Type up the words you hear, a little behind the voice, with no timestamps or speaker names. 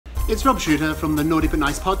It's Rob Shooter from the Naughty But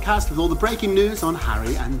Nice podcast with all the breaking news on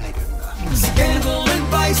Harry and Meghan. Scandal and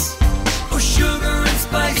vice, or sugar and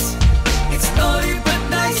spice. It's Naughty But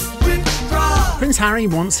Nice with Rob. Prince Harry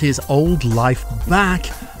wants his old life back,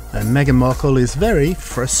 and Meghan Markle is very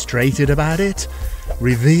frustrated about it.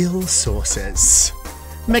 Reveal sources.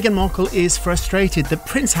 Meghan Markle is frustrated that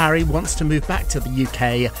Prince Harry wants to move back to the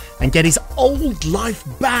UK and get his old life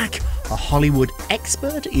back, a Hollywood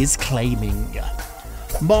expert is claiming.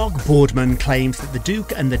 Mark Boardman claims that the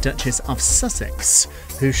Duke and the Duchess of Sussex,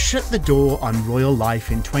 who shut the door on royal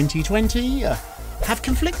life in 2020, have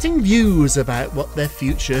conflicting views about what their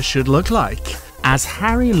future should look like, as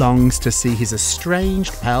Harry longs to see his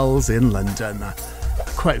estranged pals in London.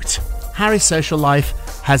 Quote, Harry's social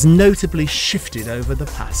life has notably shifted over the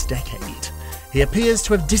past decade. He appears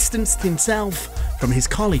to have distanced himself from his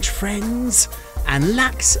college friends and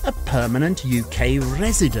lacks a permanent UK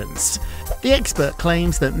residence. The expert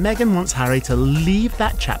claims that Meghan wants Harry to leave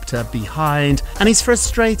that chapter behind and is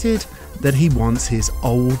frustrated that he wants his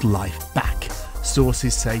old life back.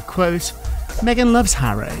 Sources say, quote, Meghan loves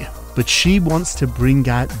Harry, but she wants to bring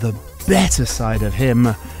out the better side of him,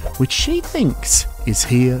 which she thinks is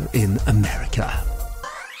here in America.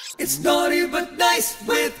 It's Naughty But Nice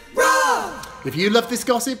with Rob. If you love this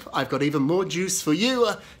gossip, I've got even more juice for you.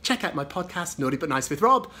 Check out my podcast, Naughty But Nice with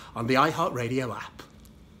Rob, on the iHeartRadio app.